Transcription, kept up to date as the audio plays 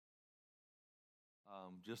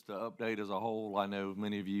Just to update as a whole, I know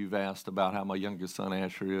many of you have asked about how my youngest son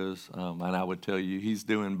Asher is, and I would tell you he's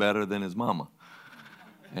doing better than his mama.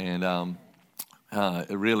 And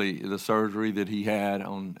really, the surgery that he had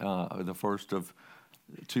on the first of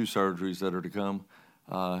two surgeries that are to come,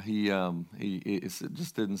 it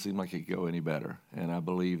just didn't seem like it could go any better. And I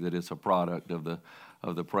believe that it's a product of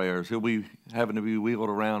the prayers. He'll be having to be wheeled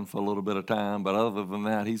around for a little bit of time, but other than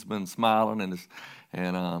that, he's been smiling and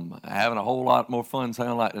having a whole lot more fun,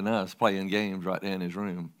 sound like, than us playing games right there in his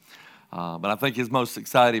room. But I think his most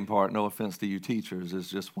exciting part, no offense to you teachers, is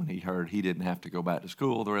just when he heard he didn't have to go back to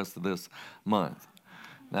school the rest of this month.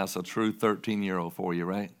 That's a true 13-year-old for you,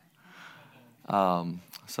 right?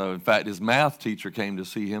 So, in fact, his math teacher came to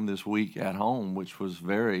see him this week at home, which was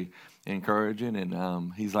very encouraging.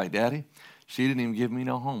 And he's like, Daddy, she didn't even give me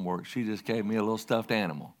no homework. She just gave me a little stuffed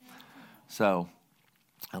animal. So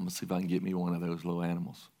I'm going to see if I can get me one of those little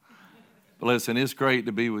animals. But listen, it's great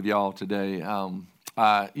to be with y'all today.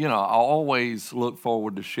 I always look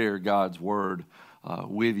forward to share God's word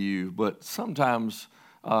with you, but sometimes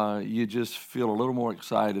you just feel a little more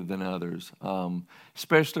excited than others,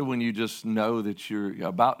 especially when you just know that you're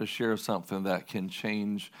about to share something that can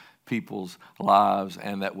change people's lives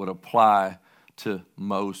and that would apply to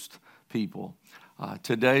most people.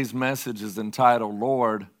 Today's message is entitled,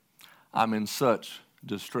 Lord, I'm in such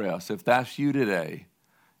distress. If that's you today,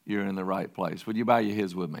 you're in the right place. Would you bow your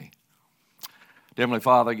heads with me? Heavenly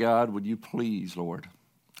Father, God, would you please, Lord,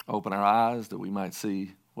 open our eyes that we might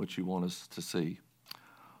see what you want us to see.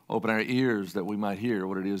 Open our ears that we might hear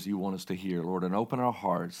what it is you want us to hear, Lord, and open our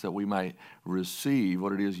hearts that we might receive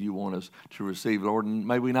what it is you want us to receive, Lord. And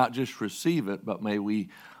may we not just receive it, but may we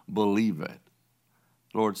believe it,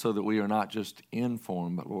 Lord, so that we are not just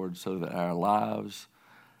informed, but, Lord, so that our lives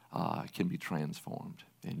can be transformed.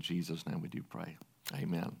 In Jesus' name we do pray.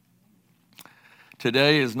 Amen.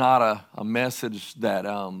 Today is not a message that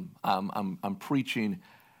I'm preaching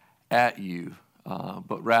at you,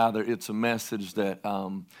 but rather it's a message that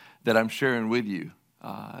I'm sharing with you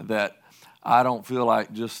that I don't feel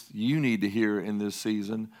like just you need to hear in this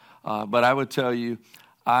season, but I would tell you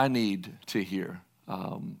I need to hear.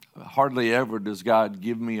 Hardly ever does God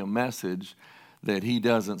give me a message that he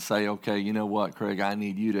doesn't say, okay, you know what, Craig, I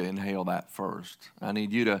need you to inhale that first. I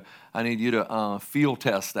need you to field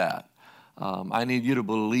test that. I need you to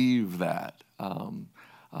believe that.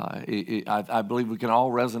 I believe we can all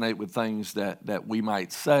resonate with things that we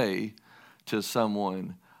might say to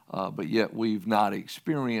someone, but yet we've not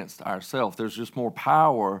experienced ourselves. There's just more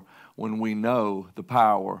power when we know the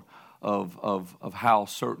power of how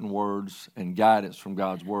certain words and guidance from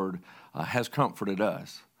God's word has comforted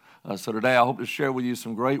us. So today I hope to share with you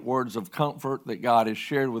some great words of comfort that God has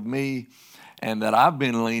shared with me and that I've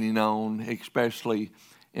been leaning on, especially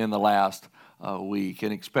in the last week,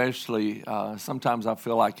 and especially sometimes I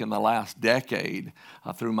feel like in the last decade,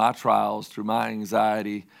 through my trials, through my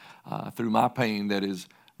anxiety, through my pain that has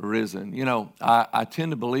risen. You know, I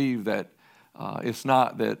tend to believe that it's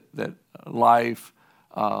not that life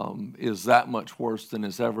is that much worse than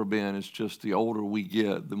it's ever been. It's just the older we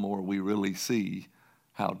get, the more we really see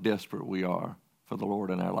how desperate we are for the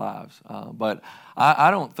Lord in our lives. But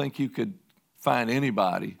I don't think you could find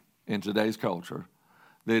anybody in today's culture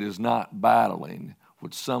that is not battling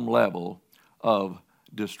with some level of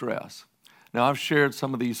distress. Now, I've shared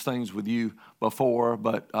some of these things with you before,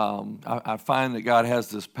 but I find that God has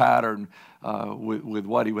this pattern with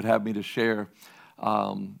what he would have me to share,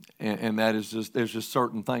 and that is just, there's just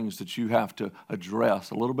certain things that you have to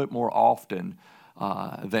address a little bit more often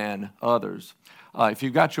than others. If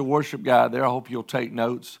you've got your worship guide there, I hope you'll take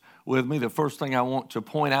notes with me. The first thing I want to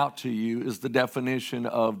point out to you is the definition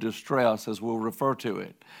of distress, as we'll refer to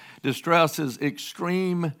it. Distress is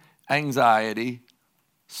extreme anxiety,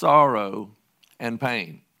 sorrow, and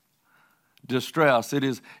pain. Distress, it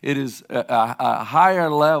is a higher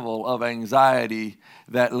level of anxiety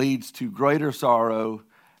that leads to greater sorrow,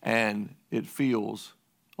 and it feels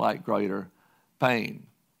like greater pain.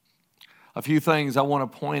 A few things I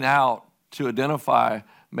want to point out to identify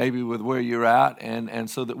maybe with where you're at, and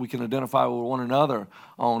so that we can identify with one another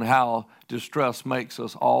on how distress makes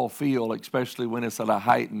us all feel, especially when it's at a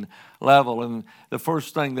heightened level. And the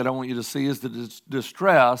first thing that I want you to see is that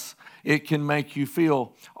distress, it can make you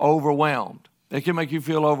feel overwhelmed. It can make you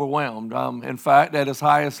feel overwhelmed. In fact, at its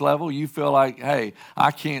highest level, you feel like, hey,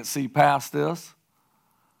 I can't see past this.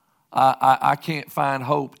 I can't find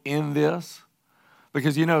hope in this.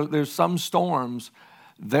 Because, you know, there's some storms,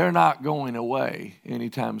 they're not going away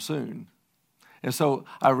anytime soon. And so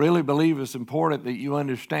I really believe it's important that you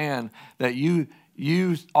understand that you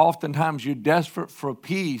oftentimes you're desperate for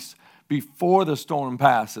peace before the storm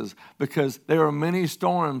passes, because there are many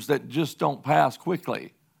storms that just don't pass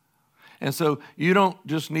quickly. And so you don't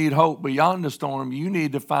just need hope beyond the storm. You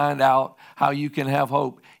need to find out how you can have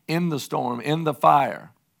hope in the storm, in the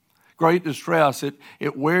fire. Great distress,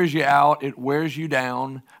 it wears you out. It wears you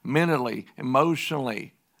down mentally,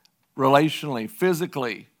 emotionally, relationally,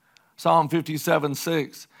 physically. Psalm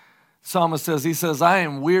 57:6, psalmist says, he says, I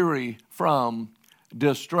am weary from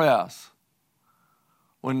distress.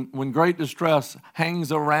 When great distress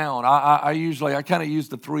hangs around, I kind of use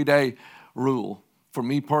the 3-day rule for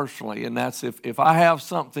me personally, and that's if I have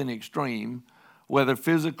something extreme, whether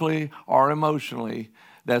physically or emotionally,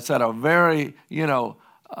 that's at a very,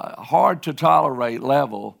 hard to tolerate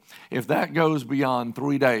level, if that goes beyond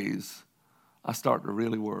 3 days, I start to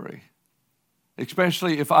really worry.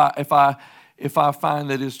 Especially if I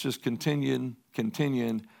find that it's just continuing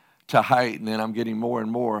to heighten, and I'm getting more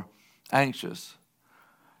and more anxious.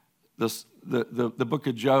 The book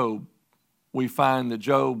of Job, we find that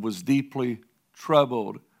Job was deeply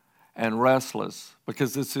troubled and restless,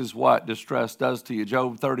 because this is what distress does to you.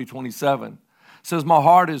 Job 30:27 says, my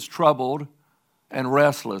heart is troubled and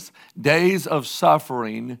restless. Days of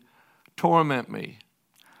suffering torment me.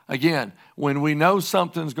 Again, when we know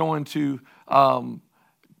something's going to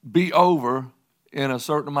be over in a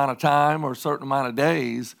certain amount of time or a certain amount of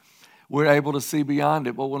days, we're able to see beyond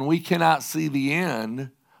it. But when we cannot see the end,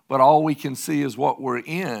 but all we can see is what we're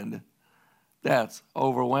in, that's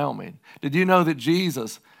overwhelming. Did you know that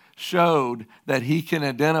Jesus showed that he can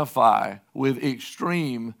identify with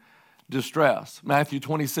extreme distress? Matthew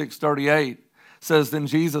 26:38 says, then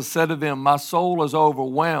Jesus said to them, my soul is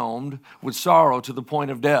overwhelmed with sorrow to the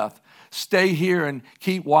point of death. Stay here and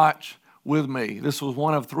keep watch with me. This was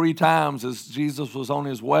one of 3 times as Jesus was on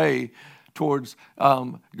his way towards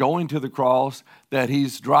going to the cross that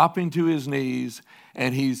he's dropping to his knees,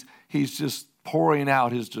 and he's just pouring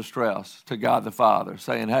out his distress to God the Father,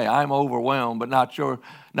 saying, hey, I'm overwhelmed, but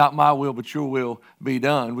not my will, but your will be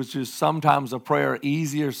done, which is sometimes a prayer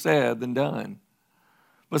easier said than done.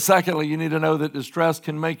 But secondly, you need to know that distress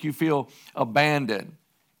can make you feel abandoned.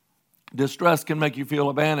 Distress can make you feel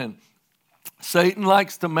abandoned. Satan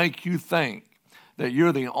likes to make you think that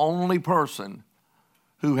you're the only person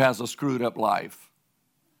who has a screwed up life.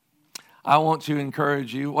 I want to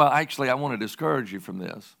encourage you. Well, actually, I want to discourage you from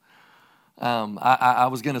this. I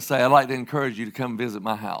was going to say, I'd like to encourage you to come visit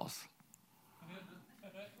my house.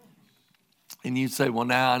 And you'd say, well,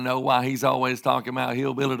 now I know why he's always talking about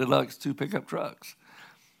Hillbilly Deluxe 2 pickup trucks.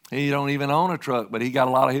 He don't even own a truck, but he got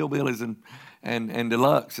a lot of Hillbillies and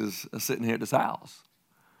Deluxes sitting here at this house.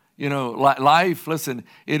 Life, listen,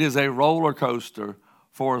 it is a roller coaster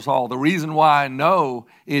for us all. The reason why I know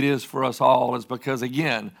it is for us all is because,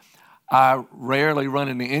 again, I rarely run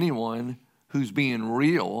into anyone who's being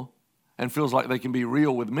real and feels like they can be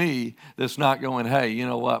real with me that's not going, hey, you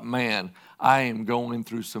know what, man, I am going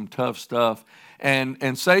through some tough stuff.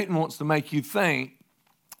 And Satan wants to make you think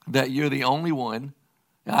that you're the only one.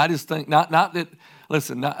 And I just think, not that,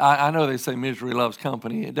 listen, I know they say misery loves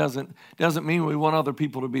company. It doesn't mean we want other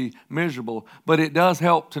people to be miserable, but it does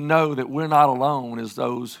help to know that we're not alone as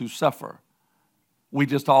those who suffer. We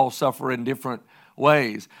just all suffer in different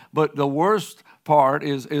ways. But the worst part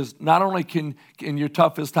is not only can, in your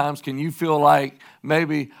toughest times, can you feel like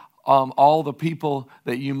maybe all the people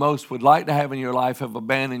that you most would like to have in your life have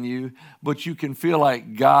abandoned you, but you can feel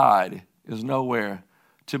like God is nowhere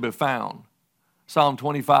to be found. Psalm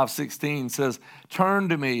 25:16 says, turn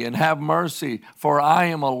to me and have mercy, for I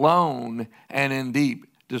am alone and in deep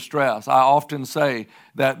distress. I often say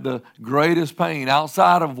that the greatest pain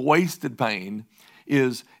outside of wasted pain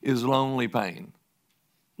is lonely pain.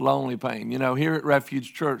 Lonely pain. Here at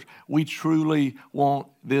Refuge Church, we truly want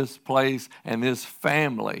this place and this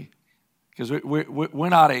family, because we're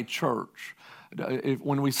not a church.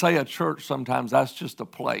 When we say a church, sometimes that's just a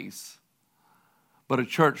place. But a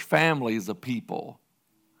church family is a people.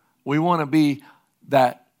 We want to be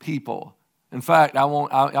that people. In fact, I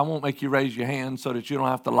won't make you raise your hand so that you don't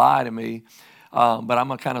have to lie to me, but I'm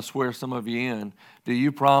going to kind of swear some of you in. Do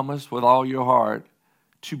you promise with all your heart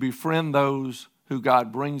to befriend those who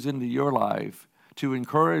God brings into your life, to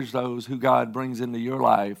encourage those who God brings into your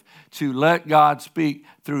life, to let God speak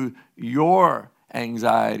through your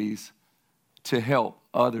anxieties to help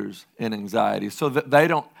others in anxiety so that they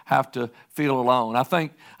don't have to feel alone? I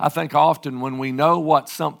think often when we know what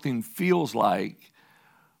something feels like,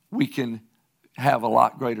 we can have a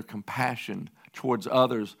lot greater compassion towards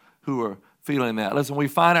others who are feeling that. Listen, we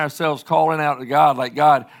find ourselves calling out to God like,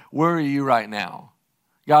 God, where are you right now?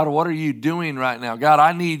 God, what are you doing right now? God,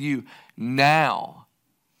 I need you now.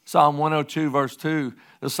 Psalm 102 verse 2,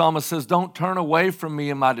 The psalmist says, don't turn away from me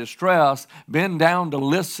in my distress. Bend down to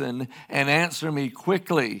listen and answer me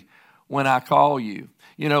quickly when I call you.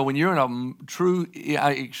 You know, when you're in a true,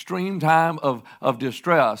 extreme time of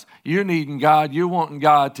distress, you're needing God. You're wanting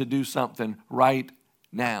God to do something right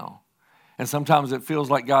now. And sometimes it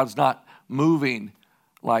feels like God's not moving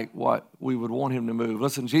like what we would want him to move.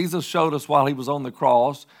 Listen, Jesus showed us while he was on the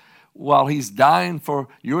cross, while he's dying for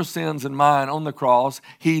your sins and mine on the cross,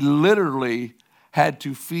 he literally had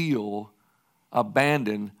to feel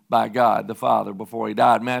abandoned by God the Father before he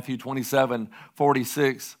died. Matthew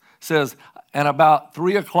 27:46 says, and about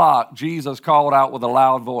 3 o'clock, Jesus called out with a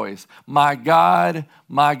loud voice, my God,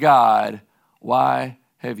 why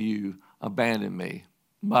have you abandoned me?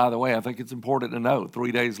 By the way, I think it's important to note,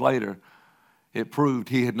 3 days later, it proved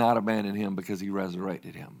he had not abandoned him because he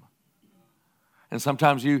resurrected him. And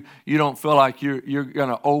sometimes you don't feel like you're going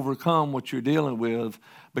to overcome what you're dealing with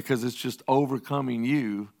because it's just overcoming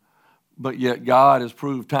you. But yet God has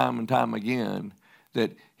proved time and time again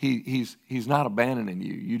that he's not abandoning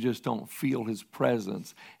you. You just don't feel his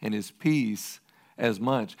presence and his peace as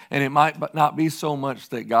much. And it might not be so much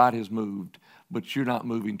that God has moved, but you're not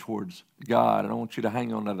moving towards God. And I want you to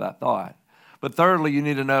hang on to that thought. But thirdly, you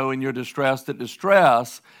need to know in your distress that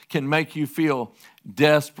distress can make you feel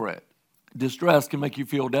desperate. Distress can make you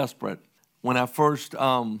feel desperate. When I first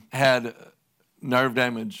had nerve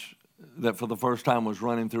damage that for the first time was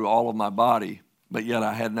running through all of my body, but yet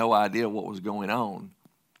I had no idea what was going on.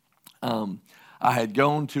 I had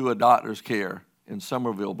gone to a doctor's care in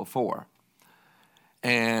Somerville before,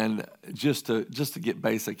 and just to get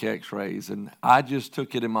basic x-rays. And I just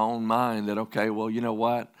took it in my own mind that, okay, well, you know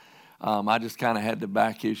what? I just kind of had the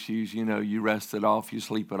back issues. You know, you rest it off, you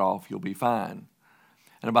sleep it off, you'll be fine.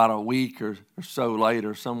 And about a week or so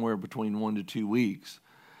later, somewhere between 1 to 2 weeks,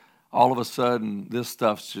 all of a sudden, this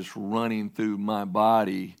stuff's just running through my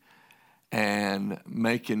body and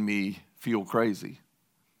making me feel crazy.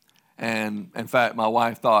 And in fact, my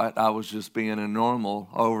wife thought I was just being a normal,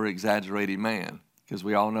 over-exaggerated man, because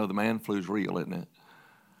we all know the man flu's real, isn't it?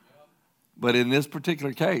 But in this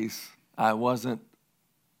particular case, I wasn't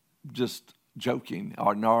just joking,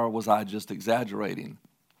 nor was I just exaggerating.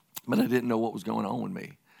 But I didn't know what was going on with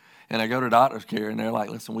me. And I go to doctor's care, and they're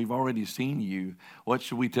like, listen, we've already seen you. What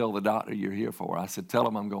should we tell the doctor you're here for? I said, tell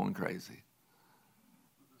him I'm going crazy.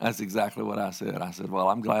 That's exactly what I said. I said, well,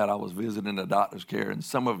 I'm glad I was visiting a doctor's care in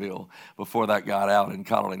Somerville before that got out in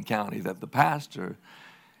Cumberland County that the pastor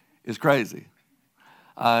is crazy.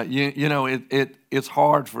 You know, it's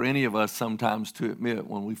hard for any of us sometimes to admit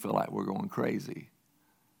when we feel like we're going crazy.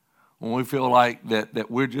 When we feel like that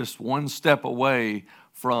we're just one step away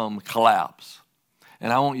from collapse.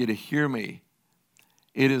 And I want you to hear me.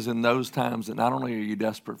 It is in those times that not only are you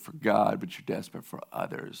desperate for God, but you're desperate for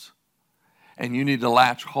others. And you need to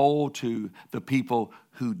latch hold to the people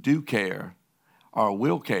who do care or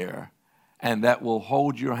will care, and that will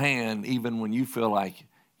hold your hand even when you feel like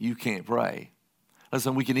you can't pray.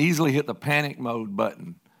 Listen, we can easily hit the panic mode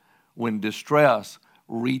button when distress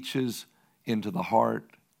reaches into the heart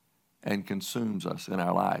and consumes us in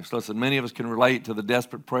our lives. Listen, many of us can relate to the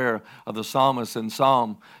desperate prayer of the psalmist in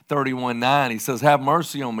Psalm 31:9. He says, have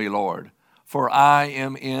mercy on me, Lord, for I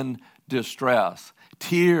am in distress.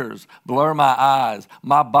 Tears blur my eyes.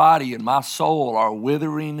 My body and my soul are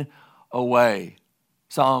withering away.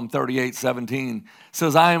 Psalm 38:17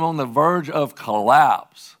 says, I am on the verge of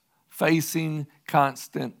collapse, facing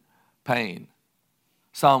constant pain.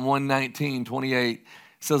 Psalm 119:28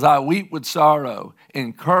 says, I weep with sorrow.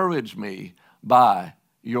 Encourage me by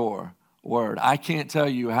your word. I can't tell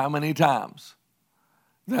you how many times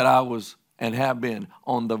that I was and have been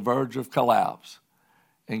on the verge of collapse,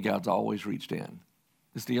 and God's always reached in.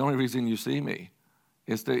 It's the only reason you see me.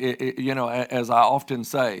 It's you know, as I often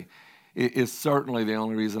say, it's certainly the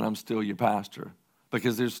only reason I'm still your pastor,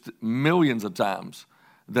 because there's millions of times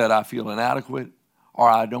that I feel inadequate, or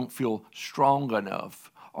I don't feel strong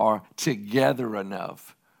enough or together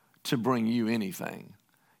enough to bring you anything.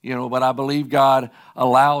 You know, but I believe God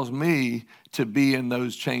allows me to be in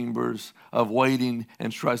those chambers of waiting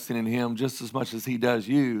and trusting in him just as much as he does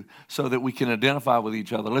you, so that we can identify with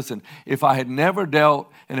each other. Listen, if I had never dealt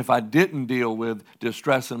and if I didn't deal with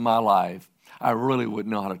distress in my life, I really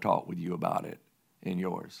wouldn't know how to talk with you about it in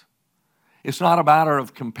yours. It's not a matter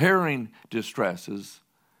of comparing distresses.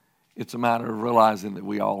 It's a matter of realizing that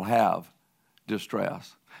we all have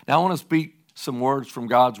distress. Now, I want to speak some words from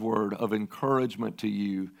God's word of encouragement to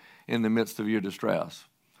you in the midst of your distress.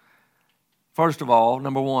 First of all,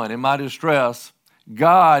 number one, in my distress,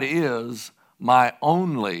 God is my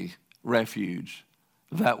only refuge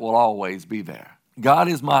that will always be there. God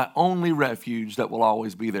is my only refuge that will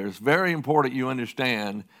always be there. It's very important you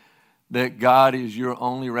understand that God is your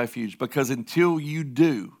only refuge, because until you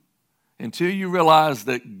do, until you realize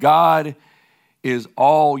that God is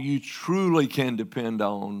all you truly can depend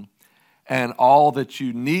on and all that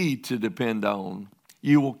you need to depend on,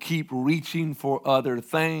 you will keep reaching for other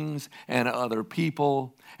things and other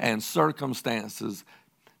people and circumstances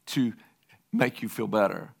to make you feel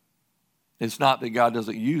better. It's not that God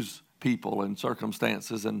doesn't use people and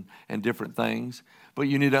circumstances and different things, but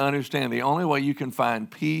you need to understand the only way you can find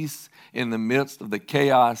peace in the midst of the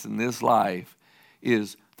chaos in this life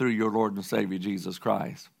is through your Lord and Savior, Jesus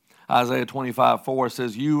Christ. Isaiah 25:4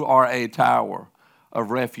 says, "You are a tower of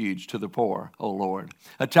refuge to the poor, O Lord,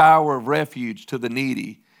 a tower of refuge to the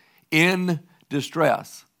needy in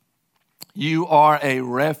distress. You are a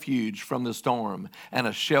refuge from the storm and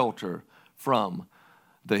a shelter from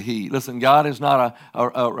the heat." Listen, God is not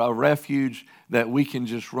a refuge that we can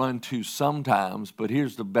just run to sometimes, but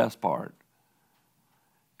here's the best part.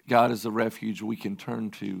 God is a refuge we can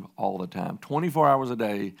turn to all the time, 24 hours a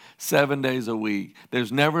day, 7 days a week.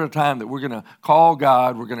 There's never a time that we're going to call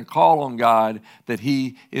God, we're going to call on God, that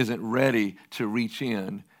He isn't ready to reach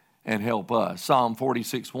in and help us. Psalm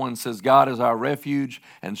 46:1 says, "God is our refuge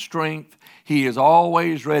and strength. He is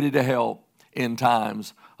always ready to help in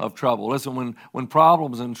times of trouble." Listen, when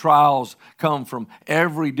problems and trials come from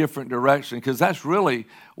every different direction, because that's really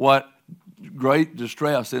what great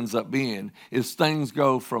distress ends up being, is things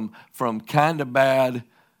go from kind of bad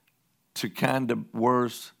to kind of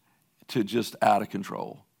worse to just out of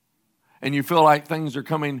control. And you feel like things are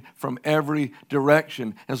coming from every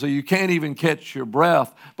direction. And so you can't even catch your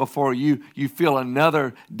breath before you feel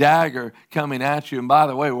another dagger coming at you. And by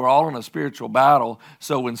the way, we're all in a spiritual battle.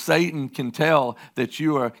 So when Satan can tell that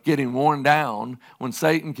you are getting worn down, when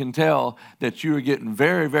Satan can tell that you are getting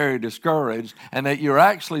very, very discouraged, and that you're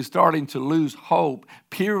actually starting to lose hope,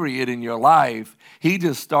 period, in your life, he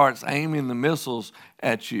just starts aiming the missiles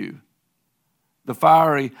at you. The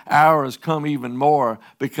fiery arrows come even more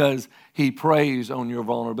because he preys on your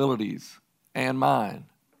vulnerabilities and mine.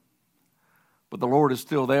 But the Lord is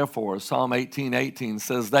still there for us. Psalm 18:18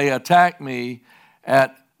 says, "They attacked me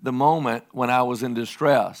at the moment when I was in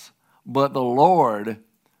distress, but the Lord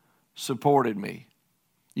supported me."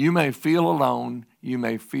 You may feel alone. You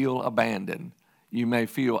may feel abandoned. You may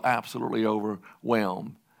feel absolutely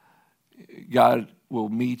overwhelmed. God will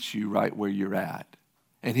meet you right where you're at,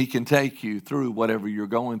 and He can take you through whatever you're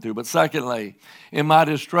going through. But secondly, in my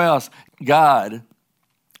distress, God,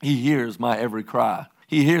 He hears my every cry.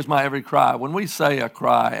 He hears my every cry. When we say a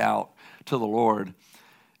cry out to the Lord,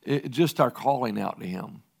 just our calling out to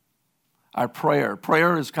Him. Our prayer.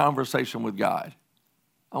 Prayer is conversation with God.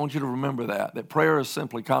 I want you to remember that prayer is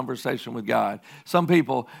simply conversation with God. Some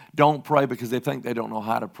people don't pray because they think they don't know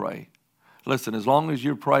how to pray. Listen, as long as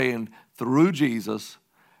you're praying through Jesus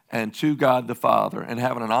and to God the Father and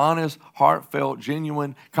having an honest, heartfelt,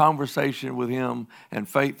 genuine conversation with Him and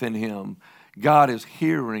faith in Him, God is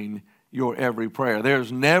hearing your every prayer.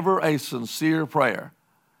 There's never a sincere prayer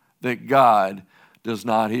that God does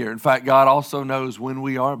not hear. In fact, God also knows when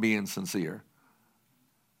we are being sincere.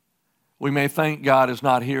 We may think God is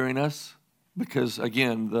not hearing us because,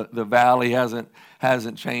 again, the valley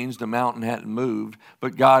hasn't changed, the mountain hadn't moved,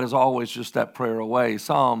 but God is always just that prayer away.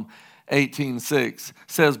 Psalm 18:6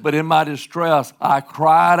 says, "But in my distress, I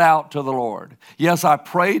cried out to the Lord. Yes, I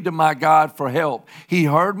prayed to my God for help. He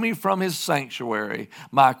heard me from His sanctuary.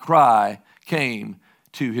 My cry came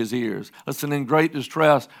to His ears." Listen, in great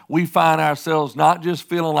distress, we find ourselves not just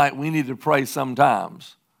feeling like we need to pray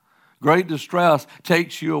sometimes. Great distress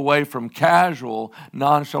takes you away from casual,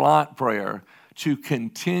 nonchalant prayer to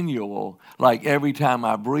continual, like every time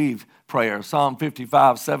I breathe, prayer. Psalm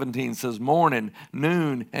 55:17 says, "Morning,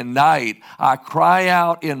 noon, and night, I cry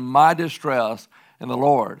out in my distress, and the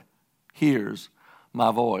Lord hears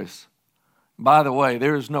my voice." By the way,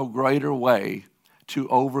 there is no greater way to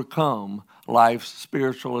overcome life's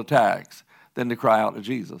spiritual attacks than to cry out to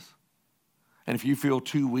Jesus. And if you feel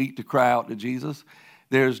too weak to cry out to Jesus,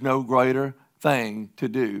 there's no greater thing to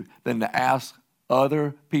do than to ask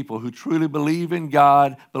other people who truly believe in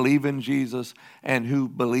God, believe in Jesus, and who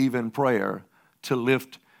believe in prayer to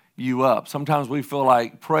lift you up. Sometimes we feel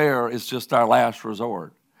like prayer is just our last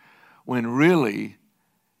resort, when really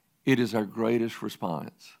it is our greatest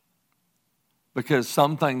response. Because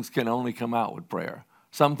some things can only come out with prayer.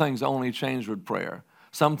 Some things only change with prayer.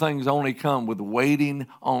 Some things only come with waiting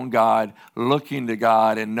on God, looking to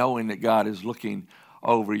God, and knowing that God is looking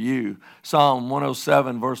over you. Psalm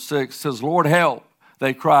 107 verse 6 says, "Lord, help,"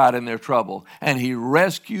 they cried in their trouble, and He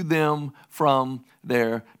rescued them from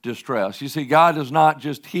their distress. You see, God does not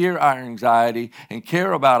just hear our anxiety and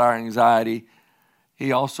care about our anxiety.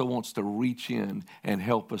 He also wants to reach in and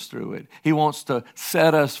help us through it. He wants to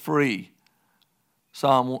set us free.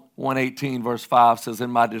 Psalm 118 verse 5 says, in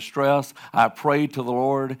my distress, I prayed to the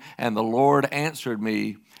Lord, and the Lord answered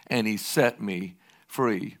me, and he set me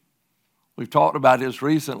free. We've talked about this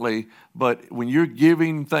recently, but when you're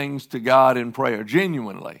giving things to God in prayer,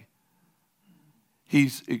 genuinely,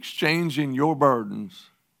 he's exchanging your burdens.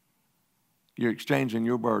 You're exchanging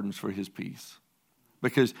your burdens for his peace.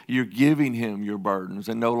 Because you're giving him your burdens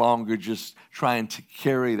and no longer just trying to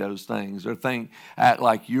carry those things or act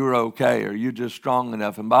like you're okay or you're just strong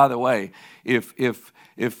enough. And by the way, if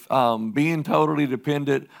being totally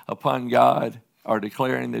dependent upon God or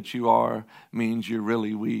declaring that you are means you're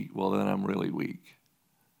really weak, well, then I'm really weak.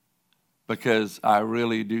 Because I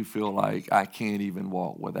really do feel like I can't even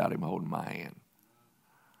walk without him holding my hand.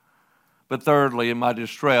 But thirdly, in my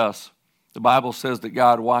distress, the Bible says that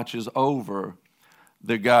God watches over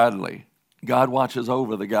the godly. God watches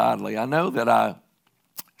over the godly. I know that I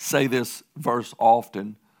say this verse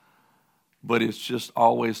often, but it's just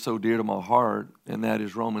always so dear to my heart, and that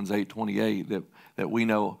is Romans 8:28, that we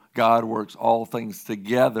know God works all things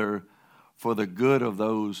together for the good of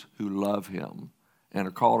those who love him and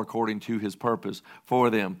are called according to his purpose for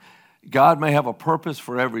them. God may have a purpose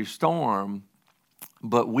for every storm,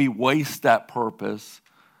 but we waste that purpose,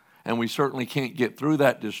 and we certainly can't get through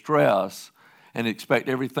that distress and expect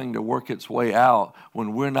everything to work its way out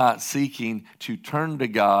when we're not seeking to turn to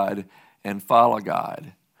God and follow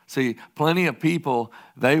God. See, plenty of people,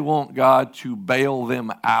 they want God to bail them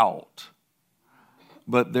out,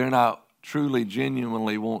 but they're not truly,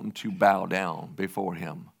 genuinely wanting to bow down before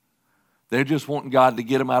him. They're just wanting God to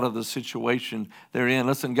get them out of the situation they're in.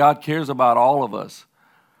 Listen, God cares about all of us.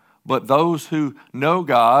 But those who know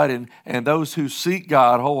God and those who seek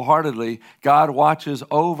God wholeheartedly, God watches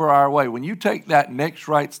over our way. When you take that next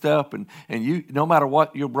right step and you, no matter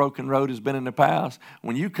what your broken road has been in the past,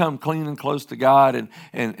 when you come clean and close to God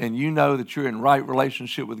and you know that you're in right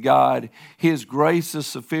relationship with God, his grace is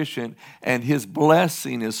sufficient and his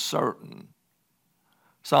blessing is certain.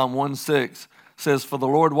 Psalm 1:6 says, for the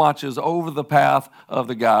Lord watches over the path of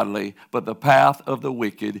the godly, but the path of the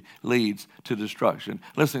wicked leads to destruction.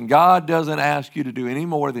 Listen, God doesn't ask you to do any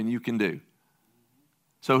more than you can do.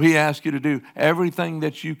 So he asks you to do everything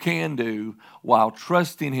that you can do while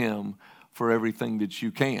trusting him for everything that you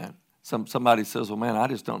can. Somebody says, well, man, I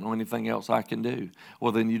just don't know anything else I can do.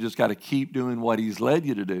 Well, then you just got to keep doing what he's led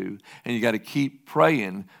you to do, and you got to keep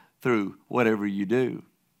praying through whatever you do.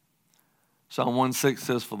 Psalm 1:6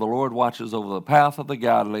 says, for the Lord watches over the path of the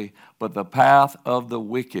godly, but the path of the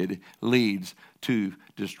wicked leads to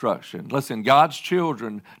destruction. Listen, God's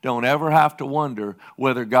children don't ever have to wonder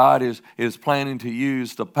whether God is planning to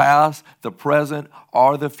use the past, the present,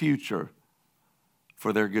 or the future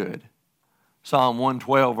for their good. Psalm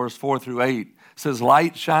 112, verse 4 through 8 says,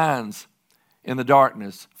 light shines in the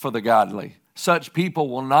darkness for the godly. Such people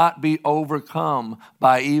will not be overcome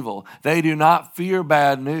by evil. They do not fear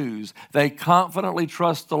bad news. They confidently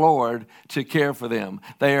trust the Lord to care for them.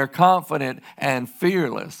 They are confident and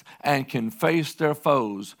fearless and can face their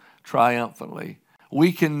foes triumphantly.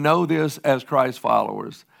 We can know this as Christ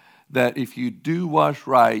followers, that if you do what's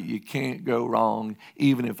right, you can't go wrong,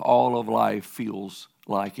 even if all of life feels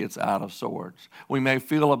like it's out of sorts. We may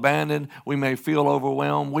feel abandoned. We may feel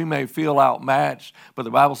overwhelmed. We may feel outmatched. But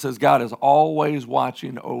the Bible says God is always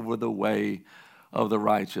watching over the way of the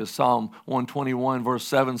righteous. Psalm 121 verse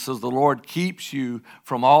 7 says, the Lord keeps you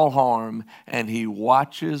from all harm, and he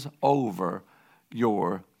watches over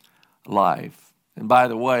your life. And by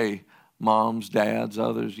the way, moms, dads,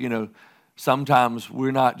 others, sometimes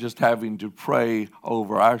we're not just having to pray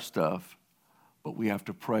over our stuff, but we have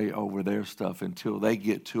to pray over their stuff until they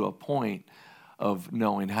get to a point of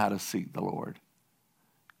knowing how to seek the Lord.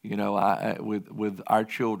 With our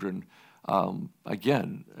children,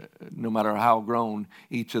 again, no matter how grown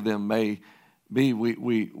each of them may be,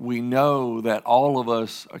 we know that all of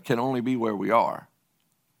us can only be where we are.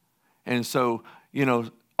 And so,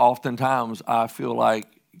 oftentimes I feel like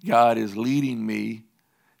God is leading me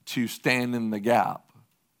to stand in the gap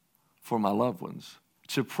for my loved ones,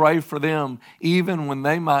 to pray for them even when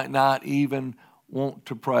they might not even want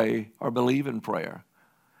to pray or believe in prayer,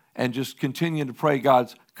 and just continue to pray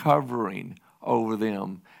God's covering over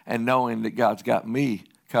them and knowing that God's got me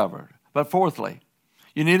covered. But fourthly,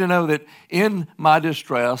 you need to know that in my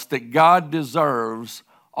distress, that God deserves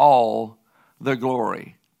all the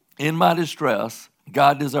glory. In my distress,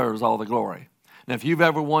 God deserves all the glory. Now, if you've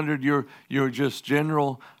ever wondered your just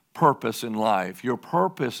general purpose in life, your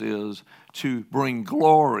purpose is to bring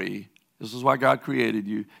glory. This is why God created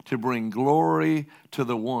you, to bring glory to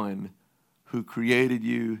the one who created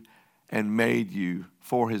you and made you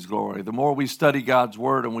for his glory. The more we study God's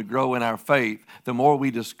word and we grow in our faith, the more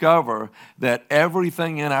we discover that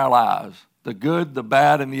everything in our lives, the good, the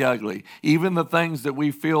bad, and the ugly, even the things that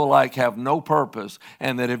we feel like have no purpose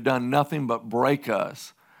and that have done nothing but break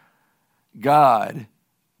us, God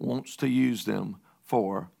wants to use them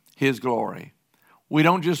for his glory. We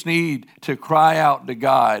don't just need to cry out to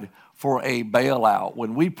God for a bailout.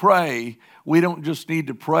 When we pray, we don't just need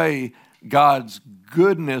to pray God's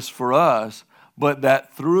goodness for us, but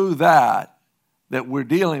that through that we're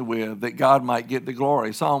dealing with, that God might get the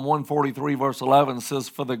glory. Psalm 143 verse 11 says,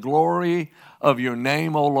 "For the glory of your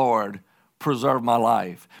name, O Lord, preserve my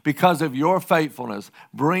life. Because of your faithfulness,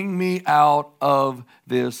 bring me out of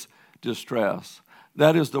this distress."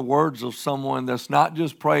 That is the words of someone that's not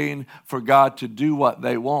just praying for God to do what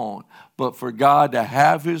they want, but for God to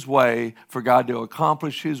have his way, for God to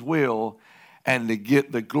accomplish his will, and to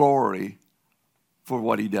get the glory for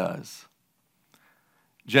what he does.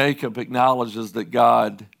 Jacob acknowledges that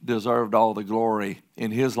God deserved all the glory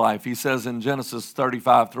in his life. He says in Genesis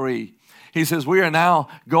 35:3, he says, "We are now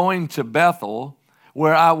going to Bethel,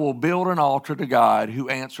 where I will build an altar to God who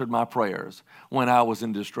answered my prayers when I was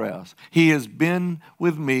in distress. He has been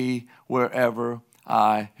with me wherever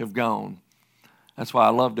I have gone." That's why I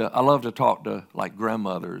love to talk to like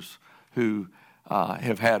grandmothers who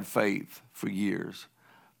have had faith for years,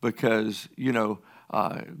 because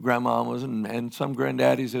grandmamas and some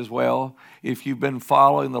granddaddies as well, if you've been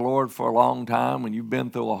following the Lord for a long time and you've been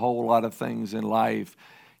through a whole lot of things in life,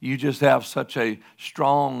 you just have such a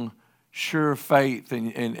strong, sure faith,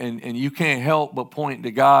 and you can't help but point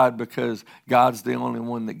to God, because God's the only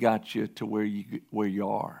one that got you to where you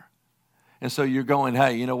are. And so you're going,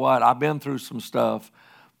 hey, you know what? I've been through some stuff,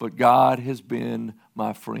 but God has been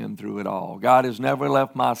my friend through it all. God has never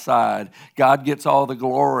left my side. God gets all the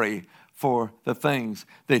glory for the things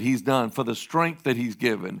that he's done, for the strength that he's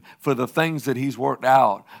given, for the things that he's worked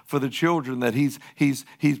out, for the children that he's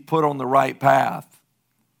put on the right path.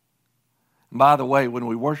 And by the way, when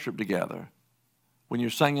we worship together, when you're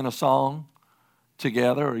singing a song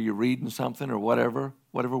together, or you're reading something, or whatever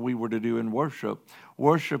we were to do in worship,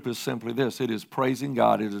 worship is simply this. It is praising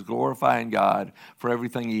God. It is glorifying God for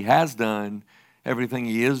everything he has done, everything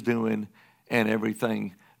he is doing, and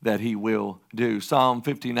everything that he will do. Psalm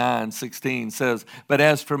 59:16 says, "But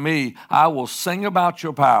as for me, I will sing about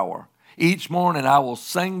your power. Each morning I will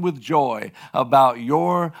sing with joy about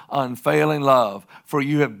your unfailing love, for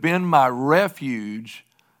you have been my refuge,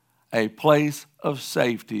 a place of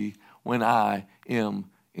safety when I am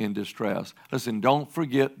in distress." Listen, don't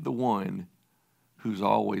forget the one who's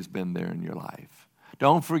always been there in your life.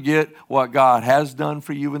 Don't forget what God has done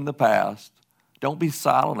for you in the past. Don't be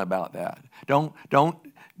silent about that. Don't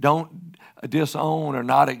disown or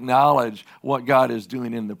not acknowledge what God is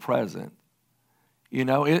doing in the present.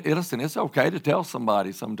 Listen, it's okay to tell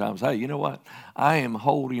somebody sometimes, hey, you know what? I am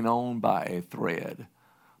holding on by a thread,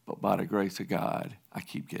 but by the grace of God, I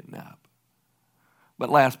keep getting up. But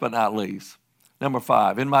last but not least, number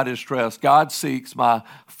 5, in my distress, God seeks my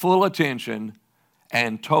full attention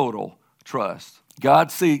and total trust.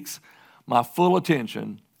 God seeks my full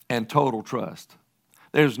attention and total trust.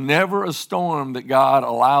 There's never a storm that God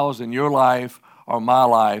allows in your life or my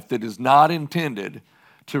life that is not intended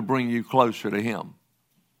to bring you closer to him,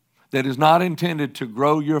 that is not intended to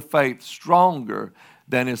grow your faith stronger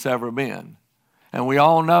than it's ever been. And we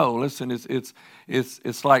all know, listen,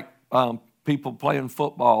 it's like people playing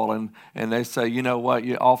football, and they say, you know what,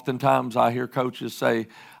 oftentimes I hear coaches say,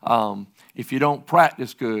 if you don't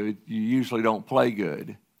practice good, you usually don't play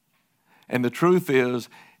good. And the truth is,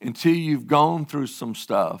 until you've gone through some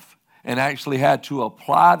stuff and actually had to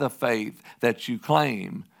apply the faith that you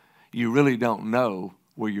claim, you really don't know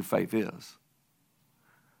where your faith is.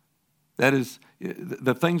 That is,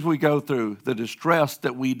 the things we go through, the distress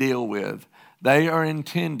that we deal with, they are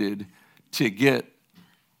intended to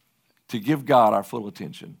give God our full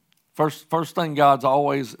attention. First thing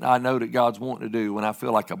I know that God's wanting to do when I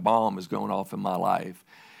feel like a bomb is going off in my life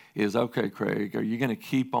is, okay, Craig, are you going to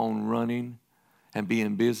keep on running and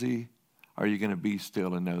being busy? Or are you going to be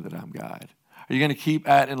still and know that I'm God? Are you going to keep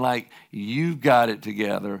acting like you've got it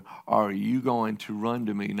together? Or are you going to run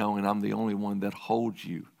to me knowing I'm the only one that holds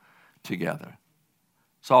you together?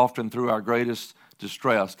 So often through our greatest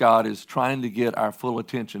distress, God is trying to get our full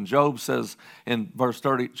attention. Job says in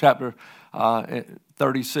chapter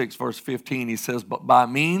 36, verse 15, he says, "But by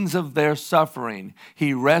means of their suffering,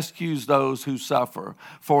 he rescues those who suffer,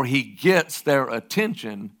 for he gets their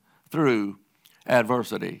attention through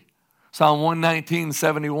adversity." Psalm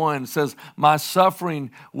 119:71 says, my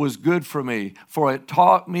suffering was good for me, for it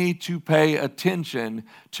taught me to pay attention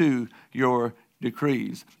to your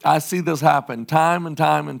decrees. I see this happen time and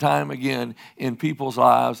time and time again in people's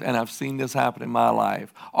lives, and I've seen this happen in my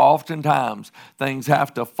life. Oftentimes, things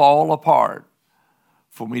have to fall apart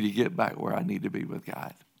for me to get back where I need to be with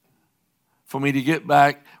God, for me to get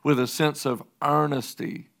back with a sense of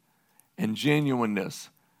earnesty and genuineness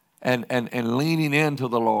and leaning into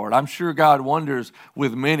the Lord. I'm sure God wonders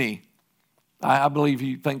with many. I believe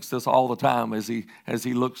he thinks this all the time as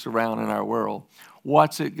he looks around in our world.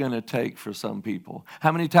 What's it going to take for some people?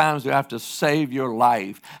 How many times do I have to save your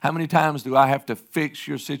life? How many times do I have to fix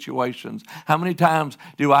your situations? How many times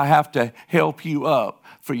do I have to help you up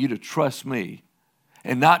for you to trust me?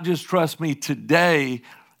 And not just trust me today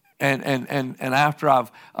and after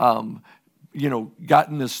I've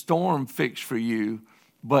gotten the storm fixed for you,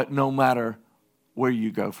 but no matter where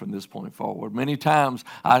you go from this point forward. Many times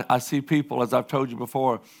I see people, as I've told you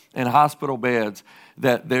before, in hospital beds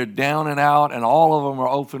that they're down and out, and all of them are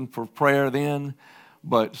open for prayer then,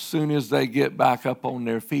 but as soon as they get back up on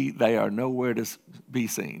their feet, they are nowhere to be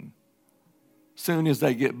seen. Soon as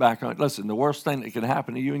they get back on, listen, the worst thing that can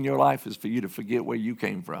happen to you in your life is for you to forget where you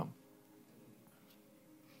came from.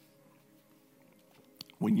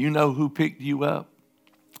 When you know who picked you up,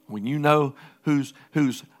 when you know who's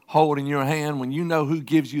holding your hand, when you know who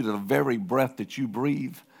gives you the very breath that you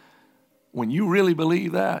breathe, when you really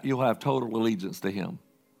believe that, you'll have total allegiance to him.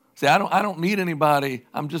 See, I don't need anybody.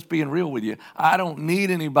 I'm just being real with you. I don't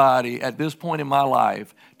need anybody at this point in my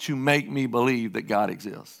life to make me believe that God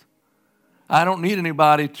exists. I don't need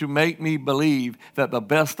anybody to make me believe that the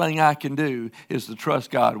best thing I can do is to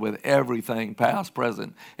trust God with everything, past,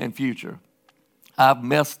 present, and future. I've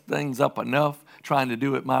messed things up enough trying to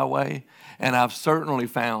do it my way, and I've certainly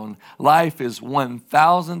found life is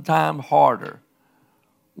 1,000 times harder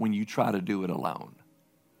when you try to do it alone.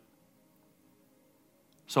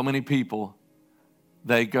 So many people,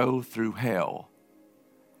 they go through hell,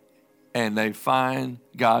 and they find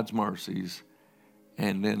God's mercies,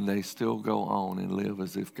 and then they still go on and live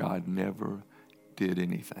as if God never did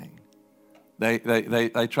anything. They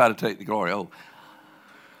try to take the glory. Oh,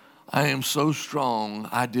 I am so strong.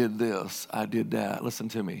 I did this. I did that. Listen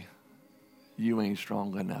to me. You ain't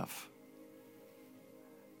strong enough.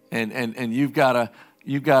 And you've got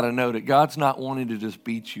to know that God's not wanting to just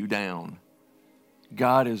beat you down.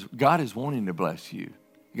 God is wanting to bless you.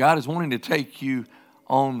 God is wanting to take you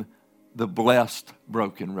on the blessed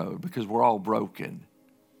broken road, because we're all broken.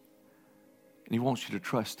 And he wants you to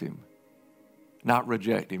trust him, not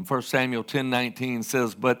reject him. 1 Samuel 10:19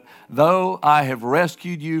 says, but though I have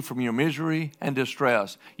rescued you from your misery and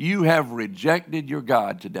distress, you have rejected your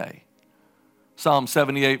God today. Psalm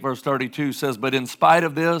 78 verse 32 says, but in spite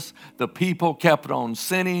of this, the people kept on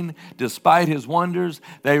sinning. Despite his wonders,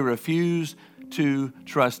 they refused to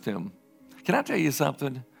trust him. Can I tell you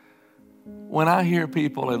something? When I hear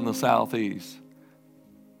people in the Southeast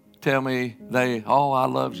tell me I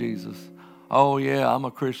love Jesus. Oh yeah, I'm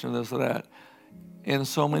a Christian, this or that. In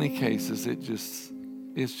so many cases, it's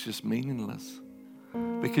just meaningless,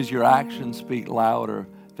 because your actions speak louder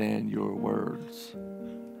than your words.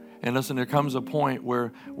 And listen, there comes a point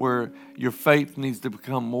where your faith needs to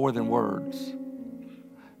become more than words.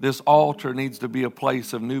 This altar needs to be a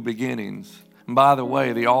place of new beginnings. And by the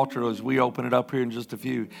way, the altar, as we open it up here in just a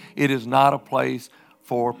few, it is not a place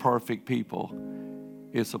for perfect people.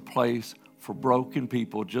 It's a place for broken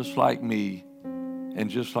people just like me and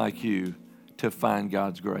just like you, to find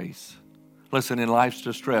God's grace. Listen, in life's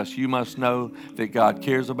distress, you must know that God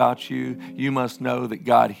cares about you. You must know that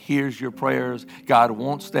God hears your prayers. God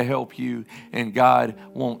wants to help you, and God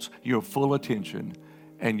wants your full attention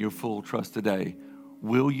and your full trust today.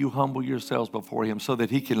 Will you humble yourselves before him so that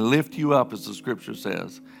he can lift you up, as the scripture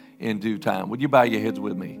says, in due time? Would you bow your heads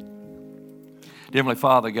with me? Dear Heavenly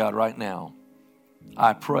Father, God, right now,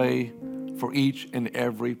 I pray for each and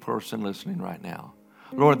every person listening right now.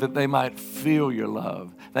 Lord, that they might feel your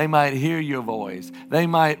love. They might hear your voice. They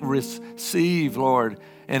might receive, Lord,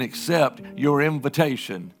 and accept your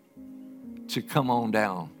invitation to come on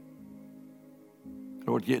down.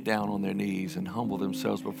 Lord, get down on their knees and humble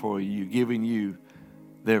themselves before you, giving you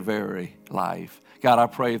their very life. God, I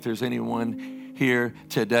pray if there's anyone here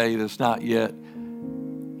today that's not yet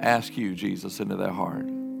asked you, Jesus, into their heart.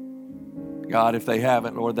 God, if they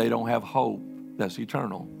haven't, Lord, they don't have hope that's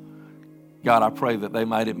eternal. God, I pray that they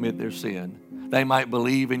might admit their sin. They might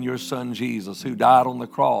believe in your Son, Jesus, who died on the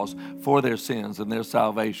cross for their sins and their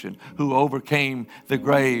salvation, who overcame the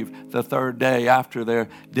grave the third day after their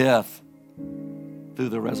death through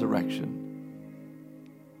the resurrection.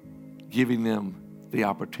 giving them the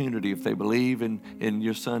opportunity, if they believe in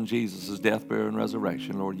your Son Jesus' death, burial, and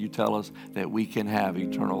resurrection, Lord, you tell us that we can have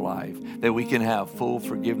eternal life, that we can have full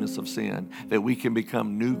forgiveness of sin, that we can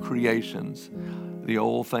become new creations. The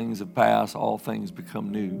old things have passed, all things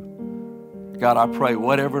become new. God, I pray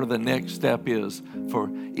whatever the next step is for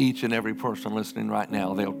each and every person listening right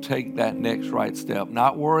now, they'll take that next right step.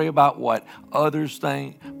 Not worry about what others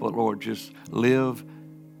think, but Lord, just live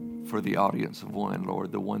for the audience of one,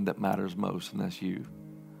 Lord, the one that matters most, and that's you.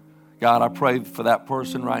 God, I pray for that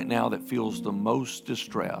person right now that feels the most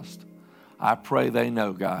distressed. I pray they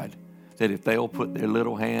know, God, that if they'll put their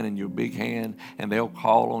little hand in your big hand and they'll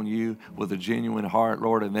call on you with a genuine heart,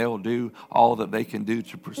 Lord, and they'll do all that they can do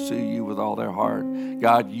to pursue you with all their heart,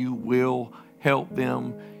 God, you will help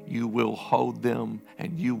them, you will hold them,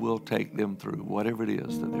 and you will take them through whatever it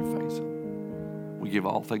is that they're facing. We give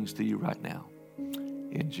all things to you right now.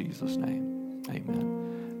 In Jesus' name,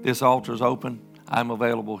 amen. This altar is open. I'm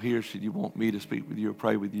available here should you want me to speak with you or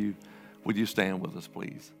pray with you. Would you stand with us,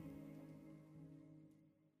 please?